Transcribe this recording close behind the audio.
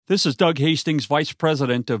This is Doug Hastings, Vice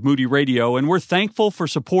President of Moody Radio, and we're thankful for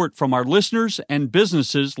support from our listeners and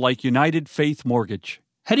businesses like United Faith Mortgage.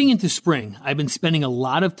 Heading into spring, I've been spending a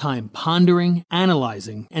lot of time pondering,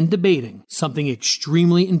 analyzing, and debating something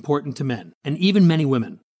extremely important to men, and even many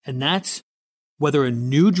women, and that's whether a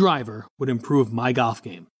new driver would improve my golf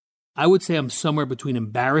game. I would say I'm somewhere between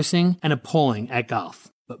embarrassing and appalling at golf,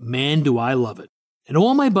 but man, do I love it. And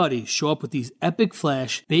all my buddies show up with these epic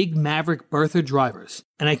flash, big Maverick Bertha drivers,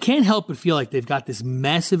 and I can't help but feel like they've got this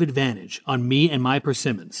massive advantage on me and my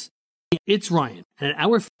persimmons. It's Ryan, and at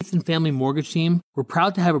our Faith and Family Mortgage team, we're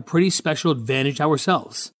proud to have a pretty special advantage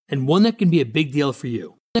ourselves, and one that can be a big deal for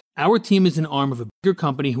you. Our team is an arm of a bigger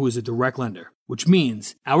company who is a direct lender, which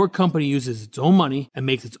means our company uses its own money and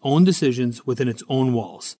makes its own decisions within its own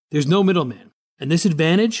walls. There's no middleman. And this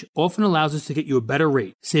advantage often allows us to get you a better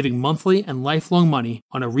rate, saving monthly and lifelong money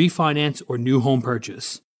on a refinance or new home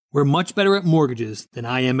purchase. We're much better at mortgages than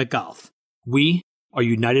I am at golf. We are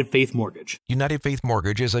United Faith Mortgage. United Faith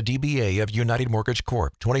Mortgage is a DBA of United Mortgage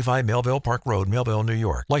Corp., 25 Melville Park Road, Melville, New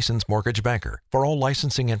York. Licensed mortgage banker. For all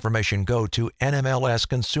licensing information, go to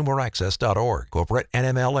nmlsconsumeraccess.org. Corporate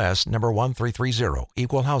NMLS number 1330.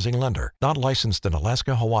 Equal housing lender. Not licensed in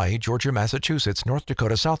Alaska, Hawaii, Georgia, Massachusetts, North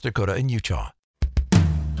Dakota, South Dakota, and Utah.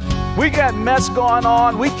 We got mess going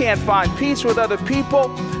on. We can't find peace with other people.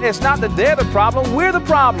 It's not that they're the problem. We're the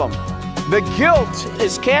problem. The guilt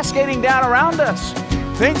is cascading down around us.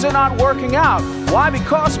 Things are not working out. Why?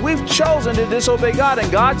 Because we've chosen to disobey God. And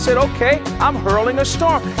God said, okay, I'm hurling a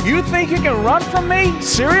storm. You think you can run from me?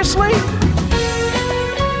 Seriously?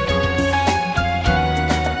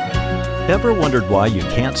 Ever wondered why you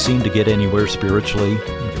can't seem to get anywhere spiritually?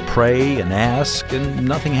 You pray and ask and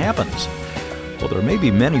nothing happens. Well, there may be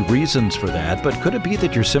many reasons for that, but could it be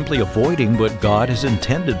that you're simply avoiding what God has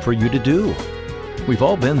intended for you to do? We've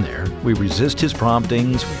all been there. We resist His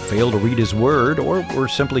promptings, we fail to read His Word, or we're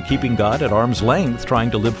simply keeping God at arm's length trying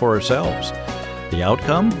to live for ourselves. The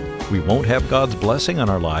outcome? We won't have God's blessing on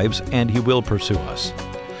our lives, and He will pursue us.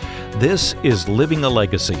 This is Living a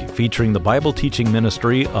Legacy, featuring the Bible teaching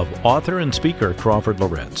ministry of author and speaker Crawford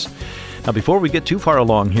Loritts. Now, before we get too far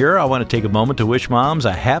along here, I want to take a moment to wish moms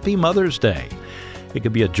a happy Mother's Day. It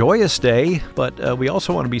could be a joyous day, but we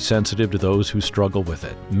also want to be sensitive to those who struggle with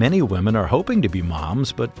it. Many women are hoping to be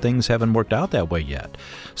moms, but things haven't worked out that way yet.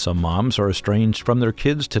 Some moms are estranged from their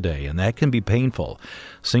kids today, and that can be painful.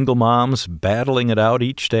 Single moms battling it out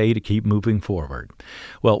each day to keep moving forward.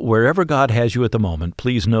 Well, wherever God has you at the moment,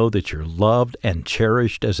 please know that you're loved and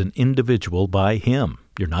cherished as an individual by Him.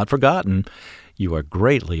 You're not forgotten. You are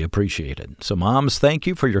greatly appreciated. So moms, thank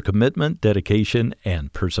you for your commitment, dedication,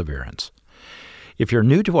 and perseverance. If you're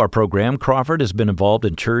new to our program, Crawford has been involved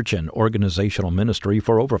in church and organizational ministry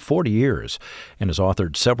for over 40 years and has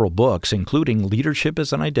authored several books, including Leadership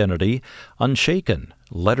as an Identity, Unshaken,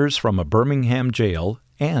 Letters from a Birmingham Jail,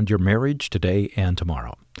 and Your Marriage Today and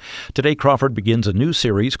Tomorrow. Today, Crawford begins a new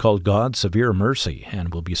series called God's Severe Mercy,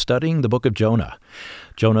 and we'll be studying the book of Jonah.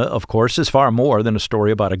 Jonah, of course, is far more than a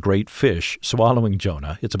story about a great fish swallowing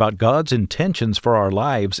Jonah. It's about God's intentions for our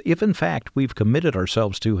lives if, in fact, we've committed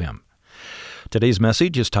ourselves to Him. Today's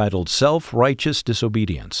message is titled Self-Righteous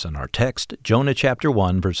Disobedience, and our text, Jonah chapter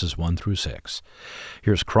 1, verses 1 through 6.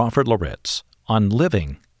 Here's Crawford Loritts on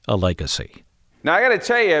Living a Legacy. Now, I got to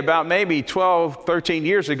tell you, about maybe 12, 13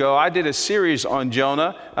 years ago, I did a series on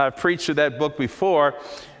Jonah. I've preached through that book before.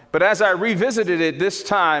 But as I revisited it this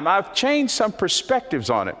time, I've changed some perspectives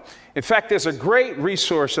on it. In fact, there's a great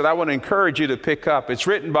resource that I want to encourage you to pick up. It's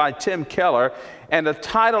written by Tim Keller, and the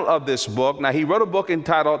title of this book, now he wrote a book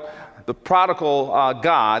entitled The Prodigal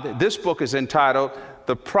God. This book is entitled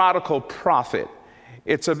The Prodigal Prophet.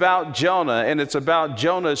 It's about Jonah, and it's about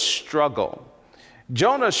Jonah's struggle.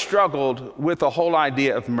 Jonah struggled with the whole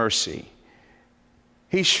idea of mercy.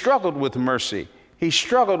 He struggled with mercy. He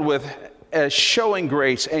struggled with showing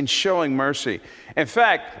grace and showing mercy. In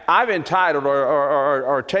fact, I've entitled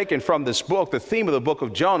or taken from this book, the theme of the book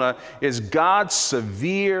of Jonah is God's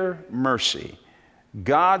severe mercy.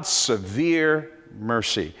 God's severe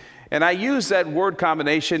mercy. And I use that word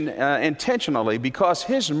combination intentionally because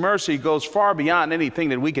His mercy goes far beyond anything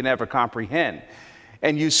that we can ever comprehend.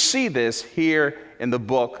 And you see this here in the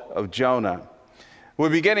book of Jonah. We're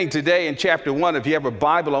beginning today in chapter 1. If you have a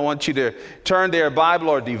Bible, I want you to turn their Bible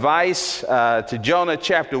or device to Jonah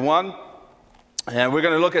chapter 1. And we're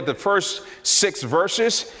going to look at the first 6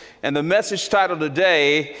 verses. And the message title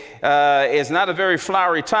today is not a very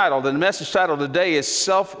flowery title. The message title today is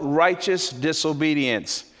Self-Righteous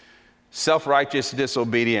Disobedience. Self-righteous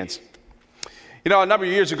disobedience. You know, a number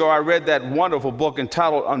of years ago, I read that wonderful book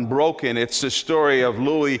entitled Unbroken. It's the story of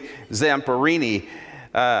Louis Zamperini.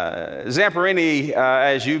 Zamperini,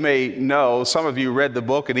 as you may know, some of you read the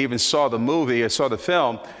book and even saw the movie or saw the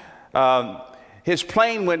film, his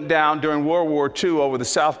plane went down during World War II over the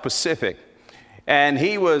South Pacific. And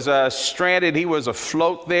he was stranded, he was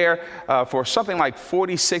afloat there for something like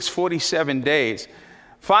 46, 47 days.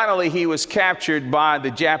 Finally, he was captured by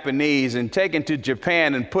the Japanese and taken to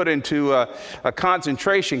Japan and put into a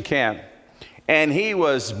concentration camp. And he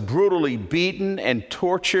was brutally beaten and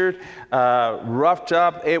tortured, roughed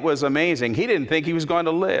up. It was amazing. He didn't think he was going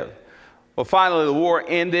to live. Well, finally, the war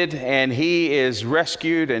ended, and he is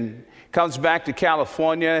rescued and comes back to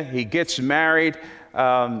California. He gets married,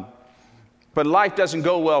 but life doesn't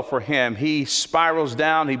go well for him. He spirals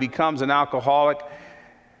down. He becomes an alcoholic.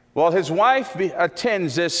 Well, his wife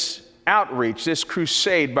attends this outreach, this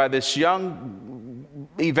crusade by this young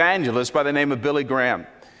evangelist by the name of Billy Graham.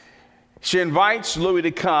 She invites Louis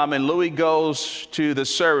to come, and Louis goes to the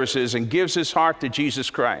services and gives his heart to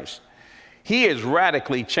Jesus Christ. He is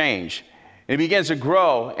radically changed, and he begins to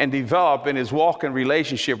grow and develop in his walk and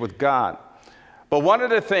relationship with God. But one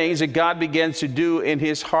of the things that God begins to do in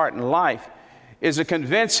his heart and life is to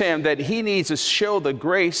convince him that he needs to show the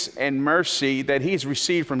grace and mercy that he's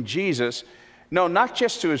received from Jesus, no, not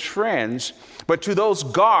just to his friends, but to those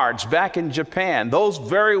guards back in Japan, those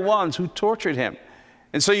very ones who tortured him.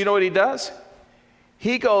 And so you know what he does?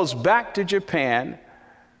 He goes back to Japan,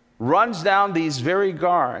 runs down these very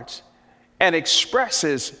guards, and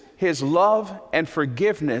expresses his love and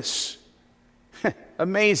forgiveness,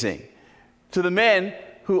 amazing, to the men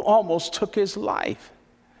who almost took his life.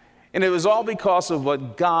 And it was all because of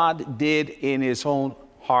what God did in his own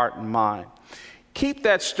heart and mind. Keep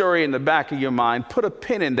that story in the back of your mind. Put a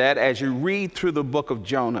pin in that as you read through the book of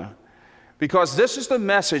Jonah. Because this is the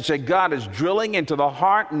message that God is drilling into the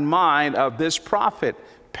heart and mind of this prophet,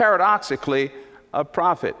 paradoxically, a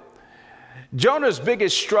prophet. Jonah's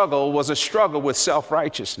biggest struggle was a struggle with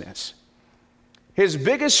self-righteousness. His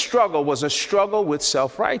biggest struggle was a struggle with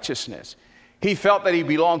self-righteousness. He felt that he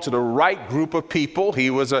belonged to the right group of people. He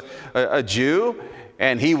was a Jew,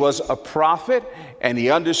 and he was a prophet, and he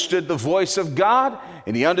understood the voice of God,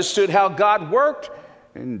 and he understood how God worked,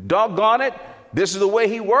 and doggone it, this is the way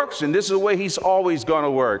he works, and this is the way he's always going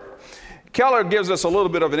to work. Keller gives us a little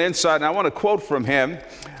bit of an insight, and I want to quote from him,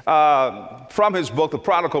 from his book, The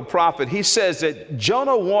Prodigal Prophet. He says that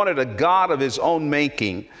Jonah wanted a God of his own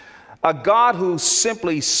making, a God who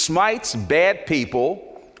simply smites bad people,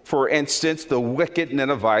 for instance, the wicked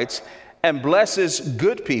Ninevites, and blesses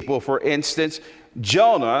good people, for instance,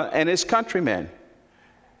 Jonah and his countrymen.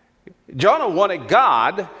 Jonah wanted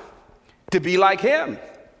God to be like him.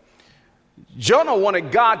 Jonah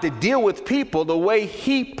wanted God to deal with people the way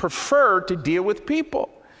he preferred to deal with people.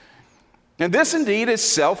 And this indeed is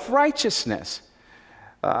self-righteousness.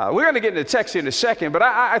 We're going to get into the text here in a second, but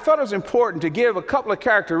I thought it was important to give a couple of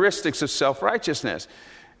characteristics of self-righteousness.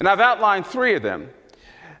 And I've outlined three of them.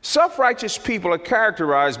 Self-righteous people are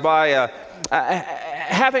characterized by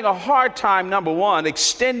having a hard time, number one,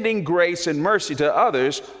 extending grace and mercy to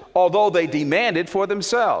others, although they demand it for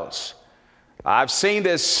themselves. I've seen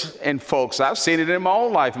this in folks. I've seen it in my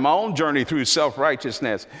own life, in my own journey through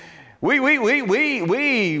self-righteousness. We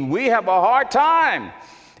have a hard time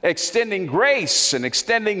extending grace and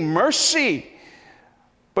extending mercy.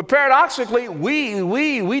 But paradoxically,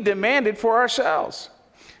 we demand it for ourselves.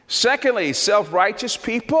 Secondly, self-righteous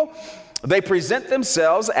people, they present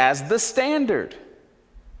themselves as the standard.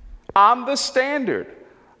 I'm the standard.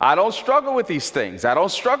 I don't struggle with these things. I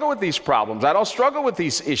don't struggle with these problems. I don't struggle with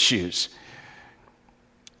these issues.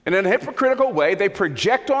 In a hypocritical way, they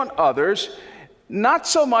project on others not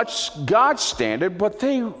so much God's standard, but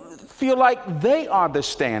they feel like they are the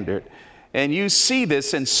standard. And you see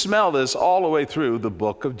this and smell this all the way through the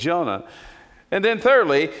book of Jonah. And then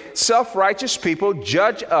thirdly, self-righteous people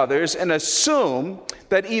judge others and assume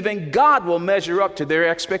that even God will measure up to their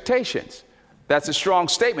expectations. That's a strong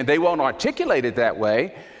statement. They won't articulate it that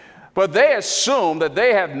way, but they assume that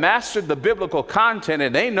they have mastered the biblical content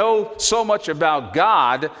and they know so much about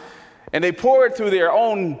God, and they pour it through their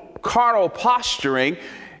own carnal posturing,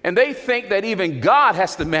 and they think that even God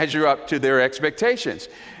has to measure up to their expectations.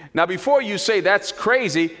 Now, before you say that's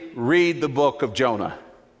crazy, read the book of Jonah,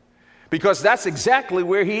 because that's exactly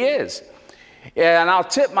where he is. And I'll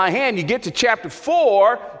tip my hand, you get to chapter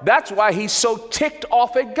 4, that's why he's so ticked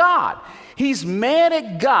off at God. He's mad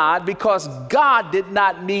at God because God did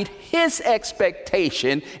not meet his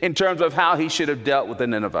expectation in terms of how he should have dealt with the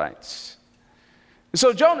Ninevites. And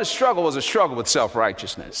so Jonah's struggle was a struggle with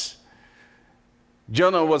self-righteousness.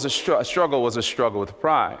 Jonah was a struggle with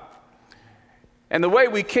pride. And the way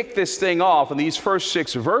we kick this thing off in these first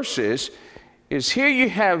 6 verses is here you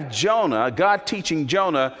have Jonah, God teaching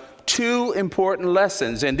Jonah two important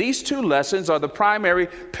lessons. And these two lessons are the primary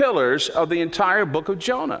pillars of the entire book of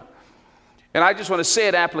Jonah. And I just want to say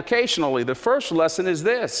it applicationally. The first lesson is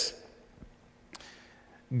this: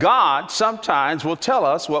 God sometimes will tell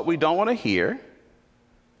us what we don't want to hear.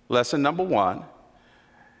 Lesson number one.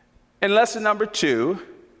 And lesson number two,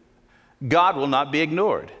 God will not be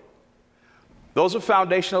ignored. Those are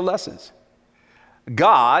foundational lessons.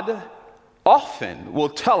 God often will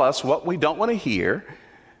tell us what we don't want to hear.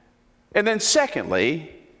 And then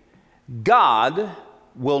secondly, God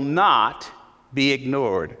will not be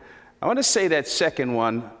ignored. I want to say that second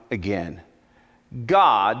one again.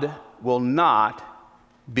 God will not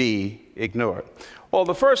be ignored. Well,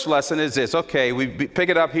 the first lesson is this. Okay, we pick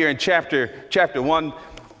it up here in chapter 1,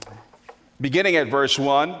 beginning at verse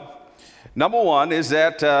 1. Number one is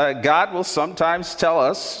that God will sometimes tell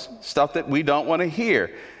us stuff that we don't want to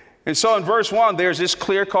hear. And so in verse 1, there's this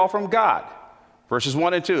clear call from God. Verses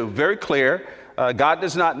 1 and 2, very clear. God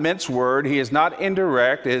does not mince word. He is not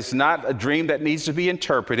indirect. It's not a dream that needs to be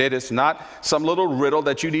interpreted. It's not some little riddle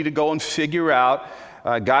that you need to go and figure out.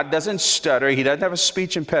 God doesn't stutter. He doesn't have a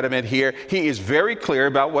speech impediment here. He is very clear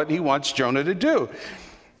about what he wants Jonah to do.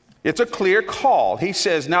 It's a clear call. He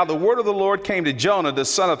says, "Now the word of the Lord came to Jonah, the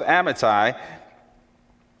son of Amittai,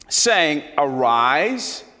 saying,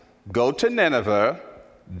 Arise, go to Nineveh,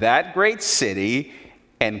 that great city,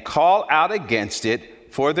 and call out against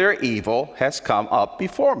it, for their evil has come up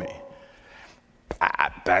before me."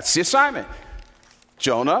 That's the assignment.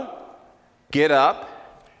 Jonah, get up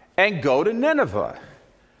and go to Nineveh,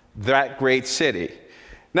 that great city.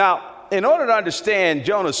 Now, in order to understand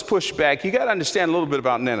Jonah's pushback, you got to understand a little bit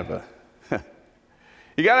about Nineveh.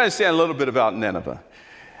 You got to understand a little bit about Nineveh.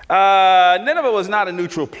 Nineveh was not a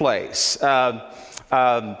neutral place.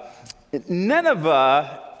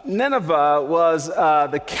 Nineveh was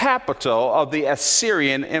the capital of the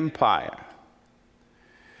Assyrian Empire.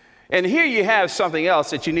 And here you have something else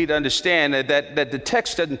that you need to understand, that the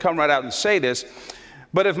text doesn't come right out and say this,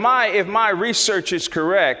 but if my research is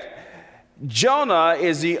correct, Jonah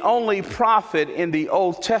is the only prophet in the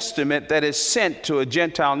Old Testament that is sent to a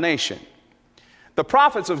Gentile nation. The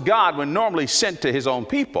prophets of God were normally sent to his own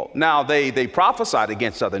people. Now, they prophesied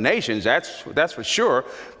against other nations, that's for sure,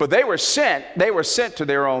 but they were sent to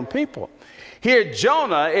their own people. Here,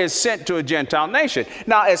 Jonah is sent to a Gentile nation.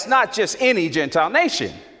 Now, it's not just any Gentile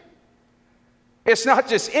nation. It's not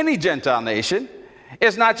just any Gentile nation.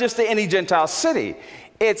 It's not just any Gentile city.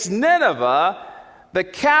 It's Nineveh, the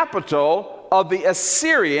capital of the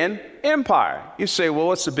Assyrian Empire. You say, well,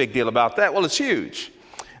 what's the big deal about that? Well, it's huge.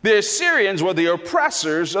 The Assyrians were the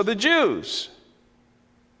oppressors of the Jews.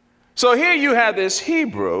 So here you have this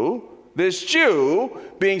Hebrew, this Jew,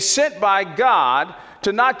 being sent by God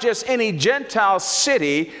to not just any Gentile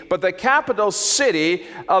city, but the capital city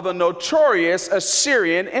of the notorious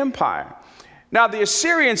Assyrian Empire. Now, the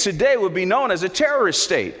Assyrians today would be known as a terrorist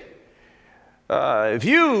state. If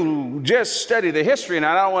you just study the history, and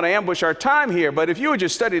I don't want to ambush our time here, but if you would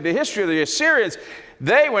just study the history of the Assyrians,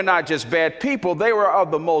 they were not just bad people, they were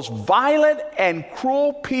of the most violent and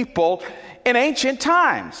cruel people in ancient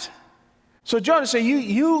times. So Jonah said,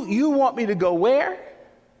 you want me to go where?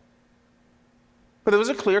 But there was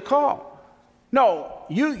a clear call. No,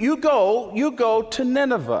 you go to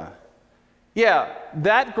Nineveh. Yeah,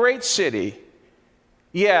 that great city.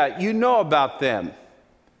 Yeah, you know about them.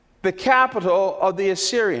 The capital of the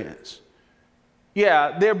Assyrians.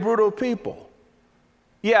 Yeah, they're brutal people.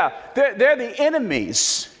 Yeah, they're the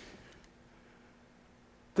enemies.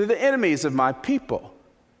 They're the enemies of my people.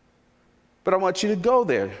 But I want you to go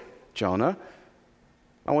there, Jonah.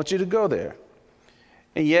 I want you to go there.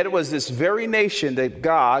 And yet it was this very nation that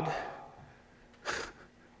God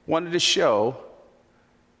wanted to show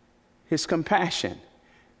his compassion.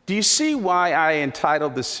 Do you see why I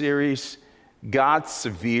entitled the series God's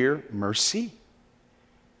Severe Mercy?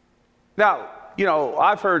 Now, you know,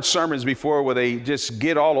 I've heard sermons before where they just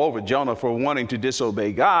get all over Jonah for wanting to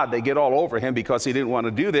disobey God. They get all over him because he didn't want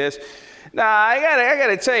to do this. Now, I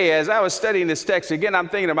gotta tell you, as I was studying this text again, I'm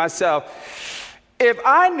thinking to myself, if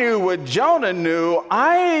I knew what Jonah knew,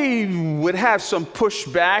 I would have some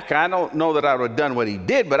pushback. I don't know that I would have done what he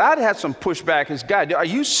did, but I'd have some pushback as God. Are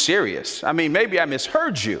you serious? I mean, maybe I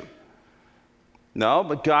misheard you. No,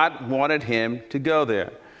 but God wanted him to go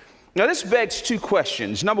there. Now, this begs two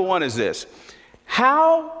questions. Number one is this: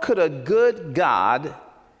 how could a good God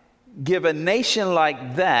give a nation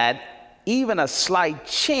like that even a slight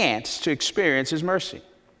chance to experience his mercy?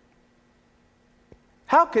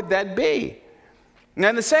 How could that be?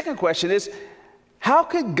 And the second question is, How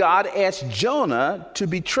could God ask Jonah to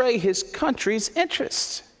betray his country's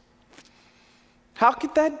interests? How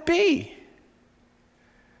could that be?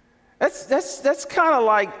 That's kind of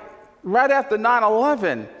like right after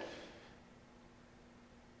 9/11,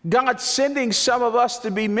 God sending some of us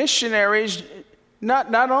to be missionaries,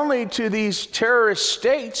 not only to these terrorist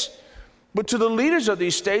states, but to the leaders of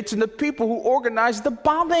these states and the people who organized the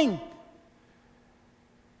bombing.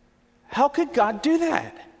 How could God do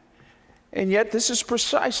that? And yet this is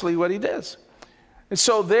precisely what he does. And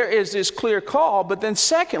so there is this clear call, but then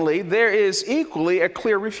secondly, there is equally a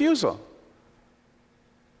clear refusal.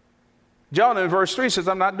 Jonah in verse 3 says,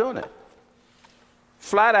 I'm not doing it.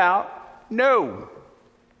 Flat out, no.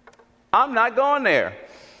 I'm not going there. It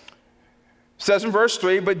says in verse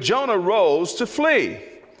 3, but Jonah rose to flee.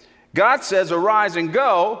 God says, arise and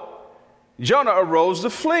go. Jonah arose to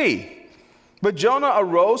flee. But Jonah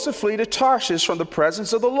arose to flee to Tarshish from the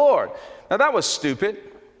presence of the Lord. Now that was stupid.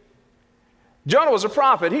 Jonah was a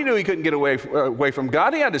prophet. He knew he couldn't get away from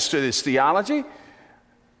God. He understood his theology.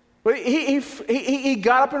 But he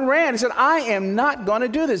got up and ran. He said, I am not going to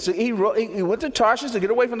do this. So he went to Tarshish to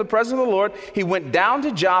get away from the presence of the Lord. He went down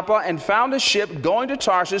to Joppa and found a ship going to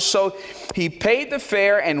Tarshish. So he paid the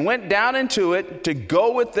fare and went down into it to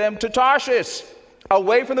go with them to Tarshish,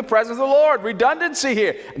 away from the presence of the Lord. Redundancy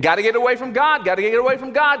here. Got to get away from God. Got to get away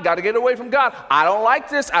from God. Got to get away from God. I don't like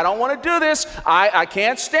this. I don't want to do this. I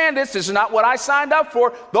can't stand this. This is not what I signed up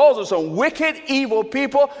for. Those are some wicked, evil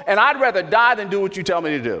people, and I'd rather die than do what you tell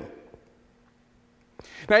me to do.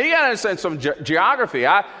 Now, you got to understand some geography.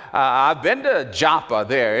 I've been to Joppa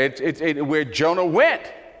there, where Jonah went.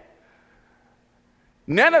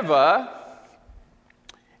 Nineveh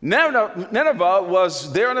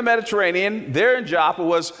was there in the Mediterranean, there in Joppa,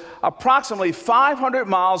 was approximately 500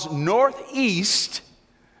 miles northeast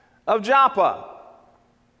of Joppa.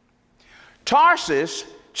 Tarshish,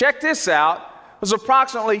 check this out, was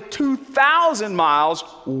approximately 2,000 miles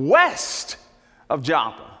west of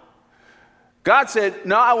Joppa. God said,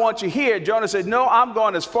 no, I want you here. Jonah said, no, I'm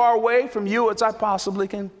going as far away from you as I possibly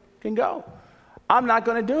can go. I'm not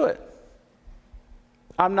going to do it.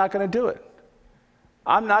 I'm not going to do it.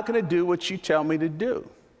 I'm not going to do what you tell me to do.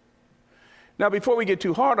 Now, before we get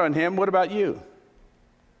too hard on him, what about you?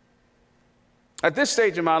 At this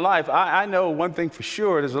stage in my life, I know one thing for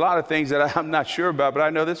sure. There's a lot of things that I'm not sure about, but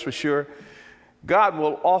I know this for sure. God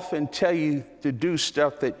will often tell you to do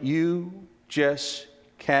stuff that you just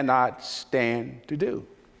cannot stand to do.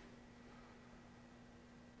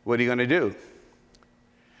 What are you going to do?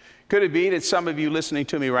 Could it be that some of you listening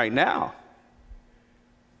to me right now,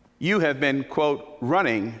 you have been, quote,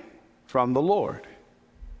 running from the Lord?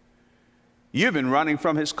 You've been running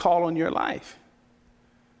from his call on your life.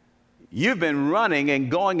 You've been running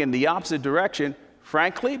and going in the opposite direction,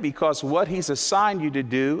 frankly, because what he's assigned you to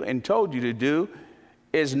do and told you to do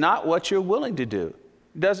is not what you're willing to do.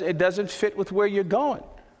 It doesn't fit with where you're going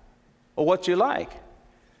or what you like.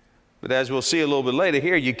 But as we'll see a little bit later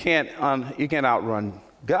here, you can't outrun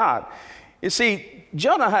God. You see,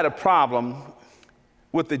 Jonah had a problem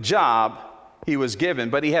with the job he was given,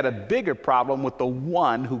 but he had a bigger problem with the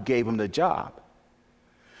one who gave him the job.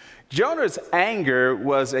 Jonah's anger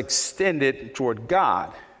was extended toward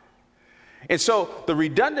God. And so the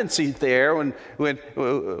redundancy there, when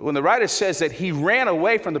the writer says that he ran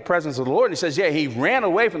away from the presence of the Lord, and he says, yeah, he ran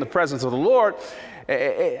away from the presence of the Lord,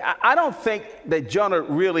 I don't think that Jonah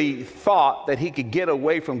really thought that he could get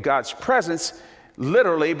away from God's presence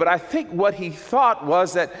literally, but I think what he thought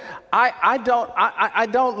was that I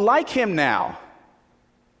don't like him now.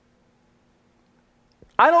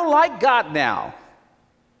 I don't like God now.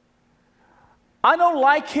 I don't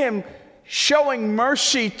like him showing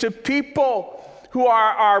mercy to people who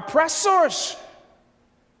are our oppressors.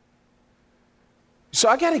 So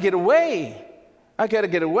I got to get away. I got to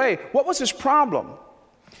get away. What was his problem?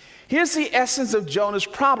 Here's the essence of Jonah's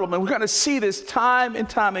problem, and we're going to see this time and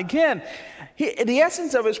time again. The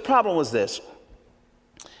essence of his problem was this.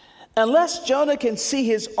 Unless Jonah can see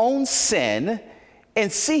his own sin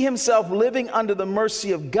and see himself living under the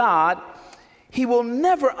mercy of God, he will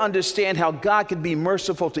never understand how God can be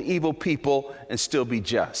merciful to evil people and still be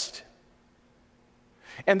just.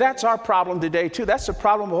 And that's our problem today, too. That's the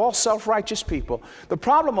problem of all self-righteous people. The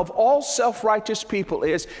problem of all self-righteous people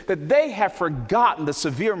is that they have forgotten the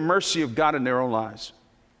severe mercy of God in their own lives.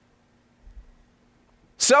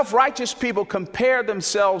 Self-righteous people compare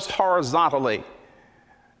themselves horizontally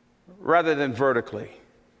rather than vertically.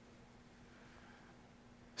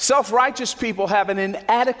 Self-righteous people have an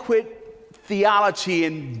inadequate theology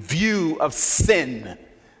and view of sin.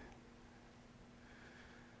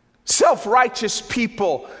 Self-righteous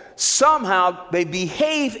people somehow they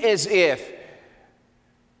behave as if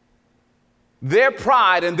their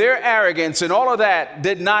pride and their arrogance and all of that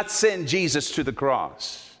did not send Jesus to the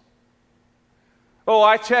cross. Oh,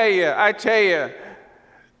 I tell you,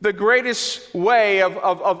 the greatest way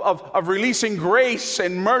of releasing grace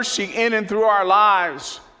and mercy in and through our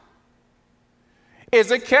lives is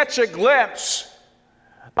to catch a glimpse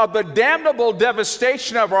of the damnable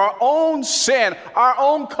devastation of our own sin, our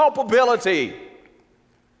own culpability.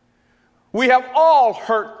 We have all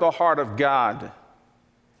hurt the heart of God.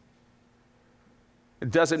 It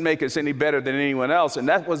doesn't make us any better than anyone else. And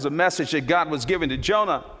that was the message that God was giving to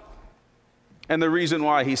Jonah and the reason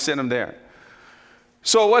why he sent him there.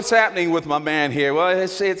 So what's happening with my man here? Well,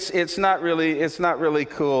 it's not really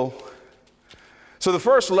cool. So the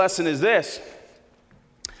first lesson is this.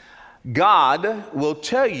 God will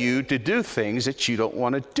tell you to do things that you don't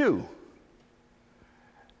want to do.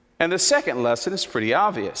 And the second lesson is pretty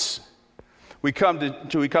obvious. We come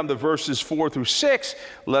to verses 4 through 6.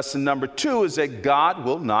 Lesson number 2 is that God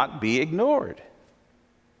will not be ignored.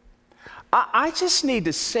 I just need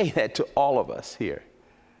to say that to all of us here.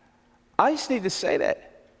 I just need to say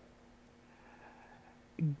that.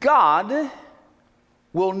 God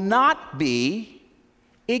will not be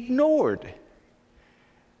ignored.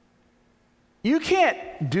 You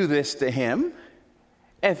can't do this to him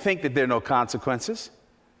and think that there are no consequences.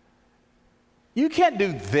 You can't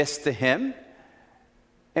do this to him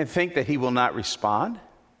and think that he will not respond.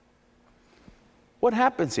 What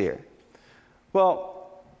happens here?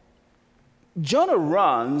 Well, Jonah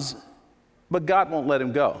runs, but God won't let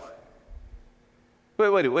him go.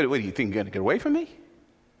 Wait, do you think you're going to get away from me?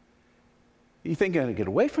 You think you're going to get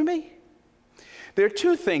away from me? There are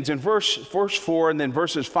two things in verse 4 and then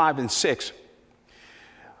verses 5 and 6.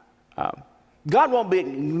 God won't be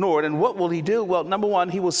ignored, and what will he do? Well, number one,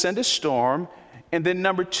 he will send a storm, and then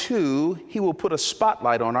number two, he will put a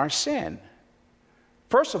spotlight on our sin.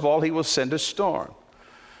 First of all, he will send a storm.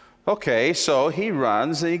 Okay, so he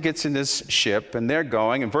runs, and he gets in this ship, and they're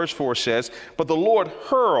going, and verse 4 says, but the Lord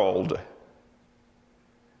hurled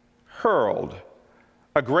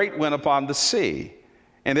a great wind upon the sea,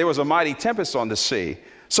 and there was a mighty tempest on the sea,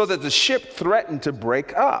 so that the ship threatened to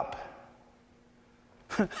break up.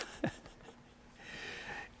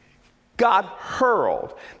 God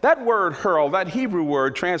hurled. That word hurl, that Hebrew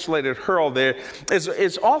word translated hurl there,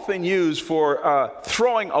 is often used for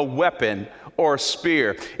throwing a weapon or a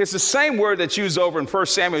spear. It's the same word that's used over in 1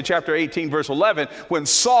 Samuel chapter 18, verse 11, when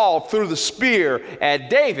Saul threw the spear at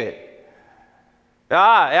David.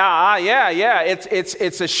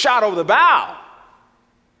 It's a shot over the bow.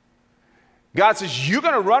 God says, you're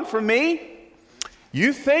going to run from me?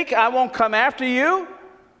 You think I won't come after you?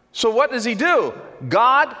 So what does he do?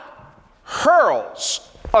 God hurls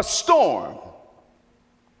a storm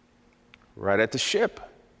right at the ship.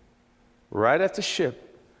 Right at the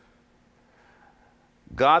ship.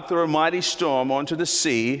 God threw a mighty storm onto the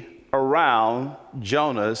sea around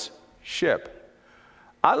Jonah's ship.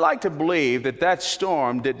 I like to believe that that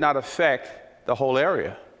storm did not affect the whole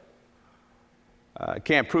area. I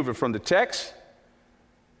can't prove it from the text,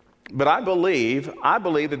 but I believe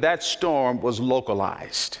that storm was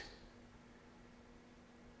localized.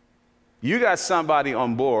 You got somebody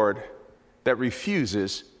on board that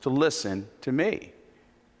refuses to listen to me,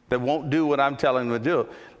 that won't do what I'm telling them to do.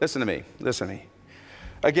 Listen to me.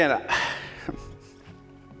 Again,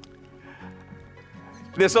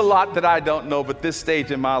 there's a lot that I don't know, but this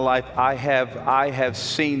stage in my life, I have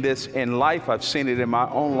seen this in life. I've seen it in my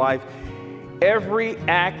own life. Every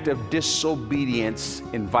act of disobedience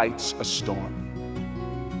invites a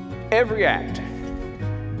storm. Every act.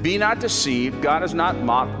 Be not deceived, God is not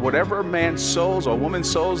mocked. Whatever a man sows or woman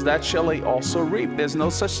sows, that shall he also reap. There's no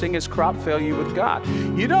such thing as crop failure with God.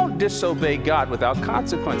 You don't disobey God without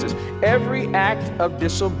consequences. Every act of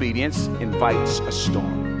disobedience invites a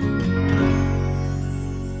storm.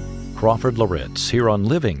 Crawford Loritts here on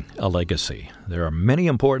Living a Legacy. There are many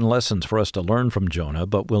important lessons for us to learn from Jonah,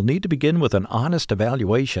 but we'll need to begin with an honest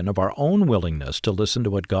evaluation of our own willingness to listen to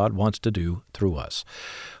what God wants to do through us.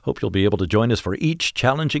 Hope you'll be able to join us for each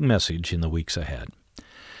challenging message in the weeks ahead.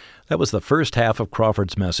 That was the first half of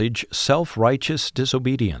Crawford's message, Self-Righteous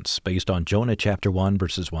Disobedience, based on Jonah chapter 1,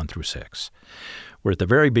 verses 1 through 6. We're at the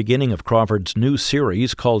very beginning of Crawford's new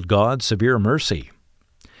series called God's Severe Mercy.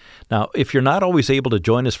 Now, if you're not always able to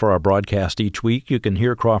join us for our broadcast each week, you can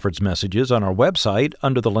hear Crawford's messages on our website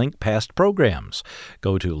under the link Past Programs.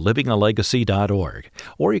 Go to livingalegacy.org,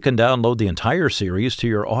 or you can download the entire series to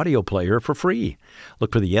your audio player for free.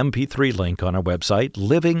 Look for the MP3 link on our website,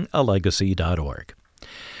 livingalegacy.org.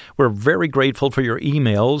 We're very grateful for your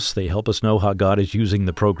emails. They help us know how God is using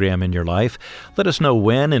the program in your life. Let us know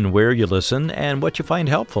when and where you listen and what you find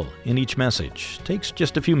helpful in each message. It takes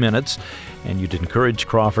just a few minutes, and you'd encourage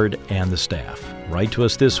Crawford and the staff. Write to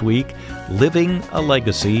us this week,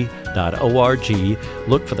 livingalegacy.org.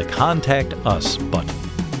 Look for the Contact Us button.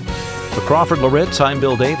 For Crawford Loritz, I'm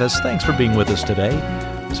Bill Davis. Thanks for being with us today.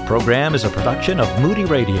 This program is a production of Moody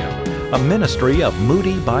Radio, a ministry of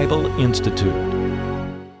Moody Bible Institute.